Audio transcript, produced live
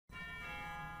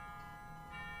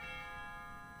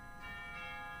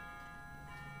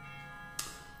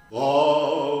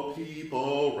All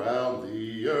people round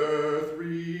the earth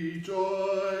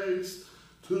rejoice,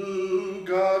 to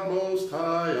God Most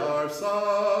High, our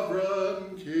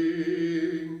sovereign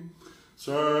King.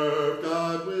 Serve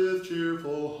God with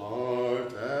cheerful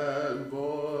heart and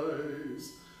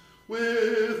voice.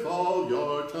 With all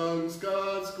your tongues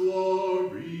God's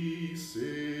glory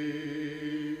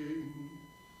sing.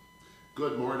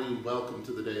 Good morning. Welcome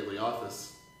to the Daily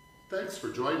Office. Thanks for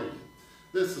joining me.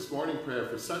 This is morning prayer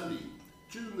for Sunday,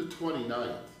 June the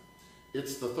 29th.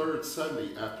 It's the third Sunday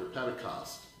after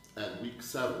Pentecost and week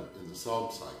 7 in the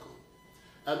Psalm cycle.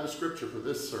 And the scripture for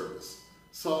this service,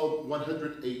 Psalm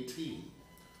 118,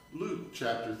 Luke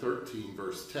chapter 13,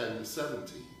 verse 10 to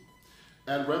 17,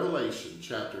 and Revelation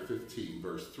chapter 15,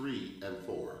 verse 3 and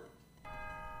 4.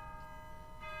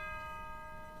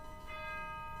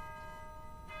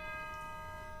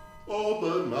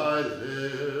 Open my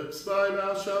lips, my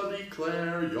mouth shall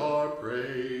declare your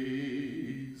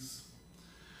praise.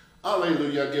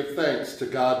 Alleluia, give thanks to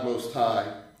God Most High,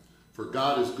 for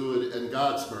God is good and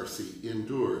God's mercy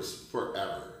endures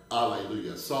forever.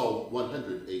 Alleluia, Psalm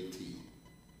 118.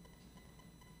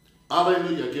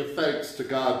 Alleluia, give thanks to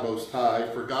God Most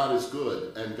High, for God is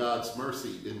good and God's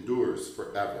mercy endures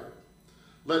forever.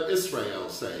 Let Israel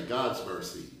say, God's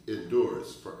mercy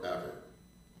endures forever.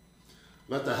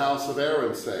 Let the house of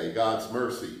Aaron say, God's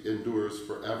mercy endures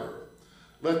forever.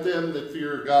 Let them that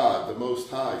fear God, the Most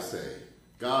High, say,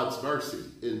 God's mercy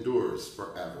endures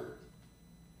forever.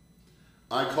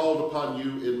 I called upon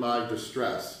you in my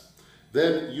distress.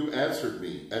 Then you answered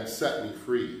me and set me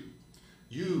free.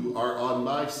 You are on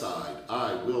my side,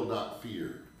 I will not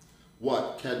fear.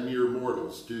 What can mere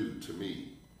mortals do to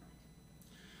me?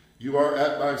 You are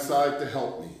at my side to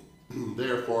help me.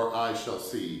 Therefore I shall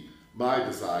see my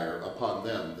desire upon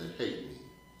them that hate me.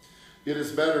 It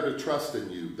is better to trust in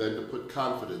you than to put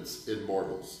confidence in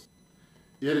mortals.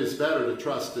 It is better to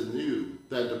trust in you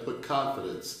than to put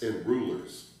confidence in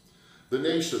rulers. The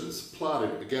nations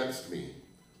plotted against me,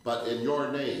 but in your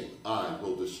name I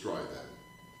will destroy them.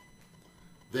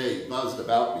 They buzzed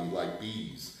about me like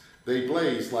bees. They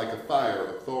blazed like a fire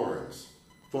of thorns.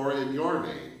 For in your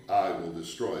name I will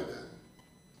destroy them.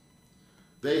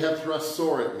 They have thrust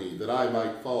sore at me that I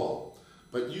might fall,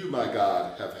 but you, my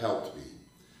God, have helped me.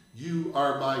 You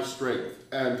are my strength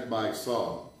and my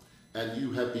song, and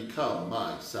you have become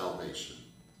my salvation.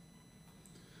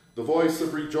 The voice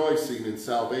of rejoicing in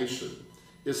salvation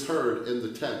is heard in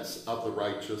the tents of the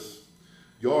righteous.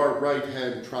 Your right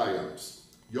hand triumphs.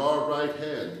 Your right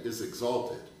hand is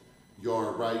exalted.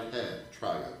 Your right hand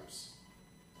triumphs.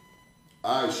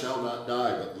 I shall not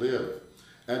die but live,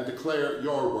 and declare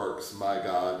your works, my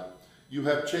God. You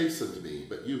have chastened me,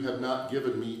 but you have not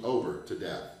given me over to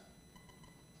death.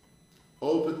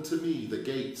 Open to me the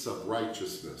gates of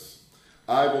righteousness.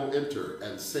 I will enter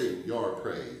and sing your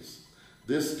praise.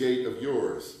 This gate of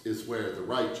yours is where the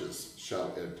righteous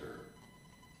shall enter.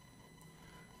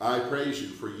 I praise you,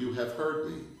 for you have heard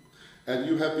me, and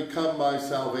you have become my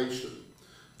salvation.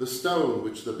 The stone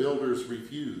which the builders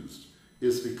refused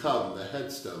is become the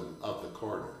headstone of the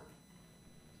corner.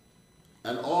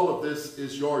 And all of this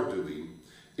is your doing.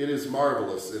 It is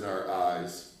marvelous in our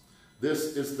eyes.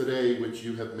 This is the day which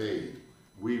you have made.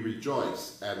 We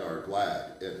rejoice and are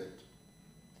glad in it.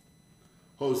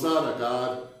 Hosanna,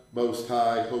 God, Most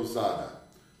High, Hosanna.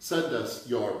 Send us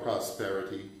your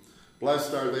prosperity.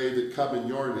 Blessed are they that come in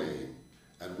your name,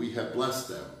 and we have blessed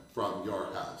them from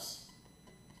your house.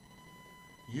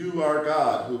 You are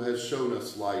God who has shown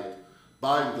us light.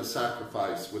 Bind the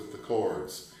sacrifice with the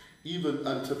cords, even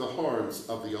unto the horns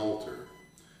of the altar.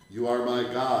 You are my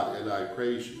God, and I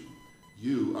praise you.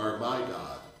 You are my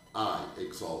God, I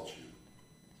exalt you.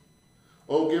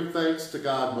 Oh, give thanks to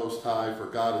God Most High, for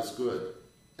God is good,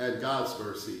 and God's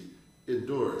mercy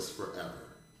endures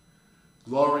forever.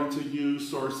 Glory to you,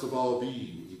 source of all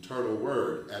being, eternal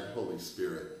Word and Holy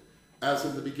Spirit, as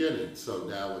in the beginning, so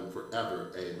now and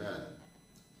forever. Amen.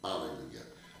 Alleluia.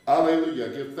 Alleluia.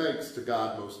 Give thanks to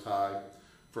God Most High,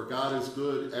 for God is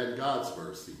good and God's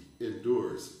mercy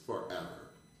endures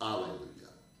forever. Alleluia.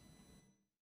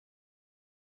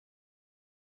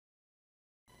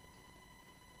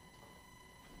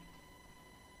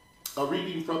 A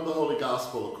reading from the Holy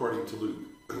Gospel according to Luke,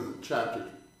 chapter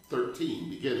 13,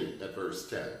 beginning at verse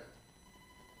 10.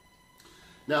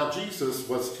 Now Jesus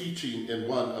was teaching in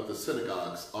one of the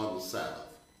synagogues on the Sabbath.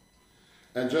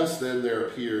 And just then there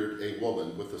appeared a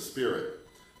woman with a spirit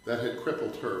that had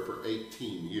crippled her for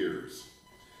 18 years.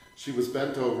 She was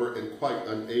bent over and quite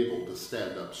unable to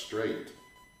stand up straight.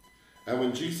 And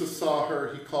when Jesus saw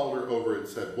her, he called her over and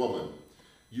said, "Woman,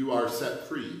 you are set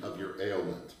free of your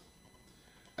ailment."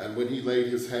 And when he laid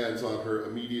his hands on her,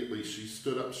 immediately she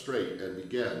stood up straight and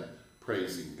began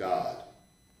praising God.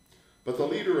 But the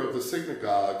leader of the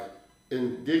synagogue,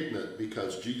 indignant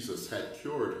because Jesus had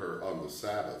cured her on the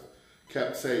Sabbath,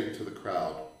 kept saying to the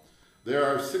crowd, "There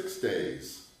are 6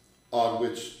 days on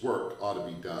which work ought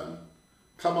to be done.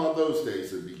 Come on those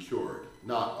days and be cured,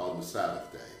 not on the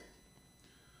Sabbath day."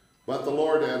 But the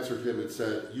Lord answered him and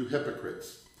said, "You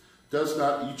hypocrites, does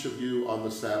not each of you on the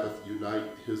Sabbath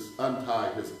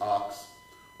untie his ox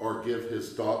or give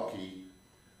his donkey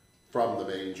from the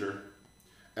manger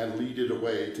and lead it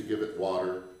away to give it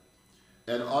water?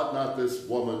 And ought not this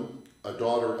woman, a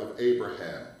daughter of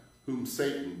Abraham, whom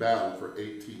Satan bound for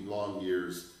 18 long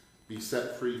years, be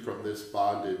set free from this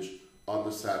bondage on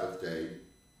the Sabbath day?"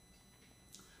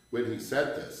 When he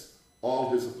said this,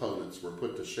 all his opponents were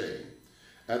put to shame,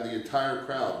 and the entire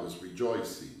crowd was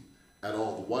rejoicing at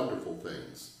all the wonderful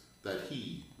things that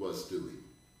he was doing.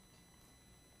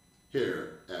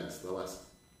 Here ends the lesson.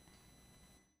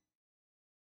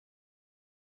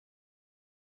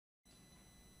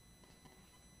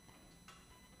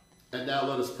 And now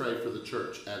let us pray for the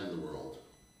church and the world.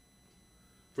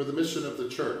 For the mission of the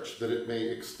church, that it may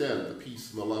extend the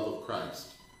peace and the love of Christ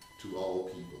to all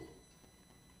people.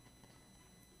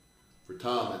 For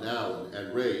Tom and Alan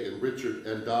and Ray and Richard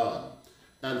and Don,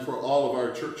 and for all of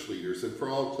our church leaders and for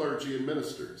all clergy and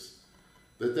ministers,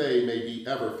 that they may be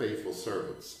ever faithful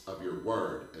servants of your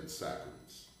word and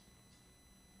sacraments.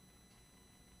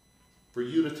 For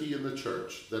unity in the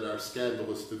church, that our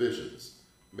scandalous divisions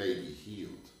may be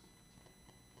healed.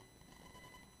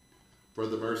 For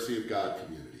the Mercy of God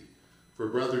community, for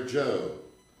Brother Joe,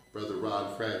 Brother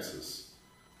Ron Francis,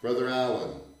 Brother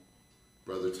Alan,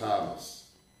 Brother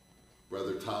Thomas,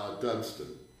 Brother Todd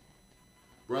Dunstan,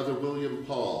 Brother William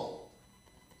Paul,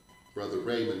 Brother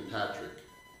Raymond Patrick,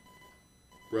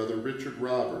 Brother Richard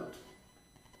Robert,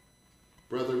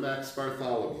 Brother Max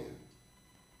Bartholomew,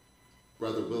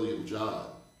 Brother William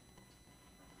John,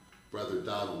 Brother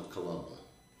Donald Columba.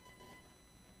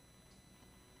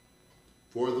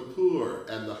 For the poor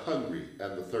and the hungry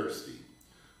and the thirsty,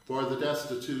 for the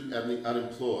destitute and the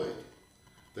unemployed,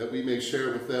 that we may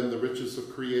share with them the riches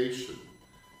of creation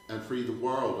and free the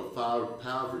world of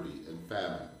poverty and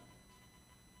famine.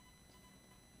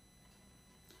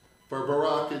 For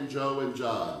Barack and Joe and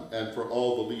John, and for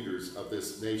all the leaders of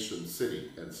this nation,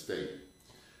 city, and state,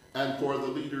 and for the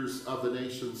leaders of the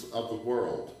nations of the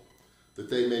world, that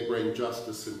they may bring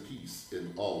justice and peace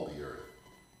in all the earth.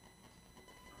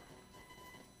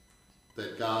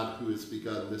 That God, who has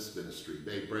begun this ministry,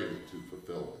 may bring it to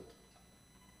fulfillment.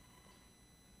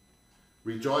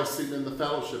 Rejoicing in the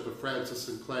fellowship of Francis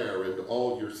and Clare and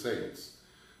all your saints,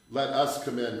 let us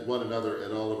commend one another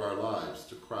in all of our lives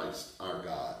to Christ our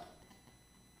God.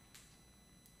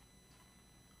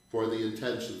 For the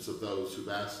intentions of those who've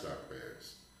asked our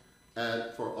prayers,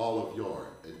 and for all of your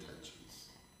intentions.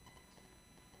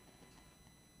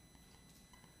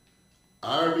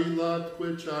 Our beloved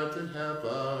which art in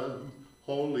heaven,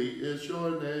 holy is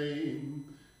your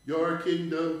name. Your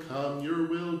kingdom come, your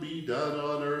will be done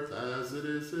on earth as it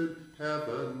is in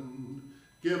heaven.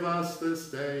 Give us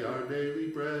this day our daily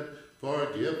bread.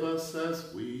 Forgive us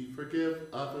as we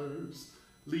forgive others.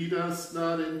 Lead us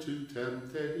not into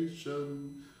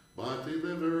temptation, but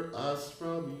deliver us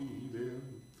from evil.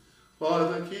 For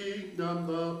the kingdom,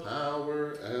 the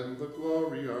power, and the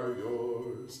glory are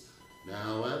yours,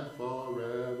 now and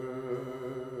forever.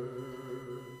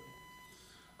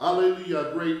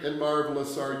 Alleluia, great and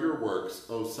marvelous are your works,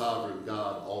 O sovereign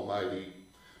God Almighty.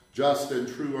 Just and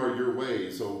true are your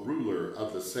ways, O ruler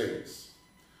of the saints.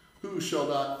 Who shall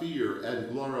not fear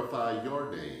and glorify your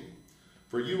name?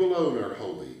 For you alone are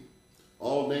holy.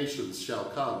 All nations shall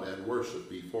come and worship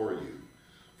before you,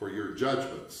 for your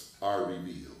judgments are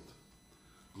revealed.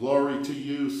 Glory to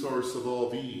you, source of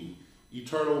all being,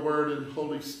 eternal Word and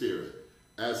Holy Spirit,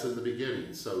 as in the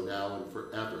beginning, so now and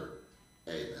forever.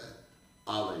 Amen.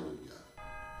 Alleluia.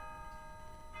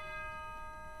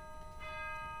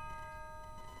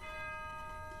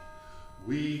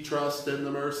 We trust in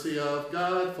the mercy of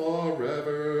God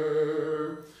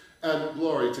forever. And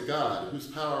glory to God, whose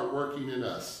power working in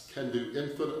us can do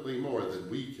infinitely more than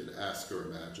we can ask or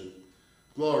imagine.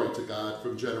 Glory to God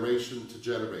from generation to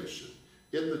generation,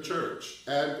 in the church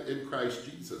and in Christ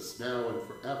Jesus, now and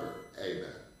forever.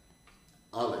 Amen.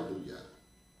 Alleluia.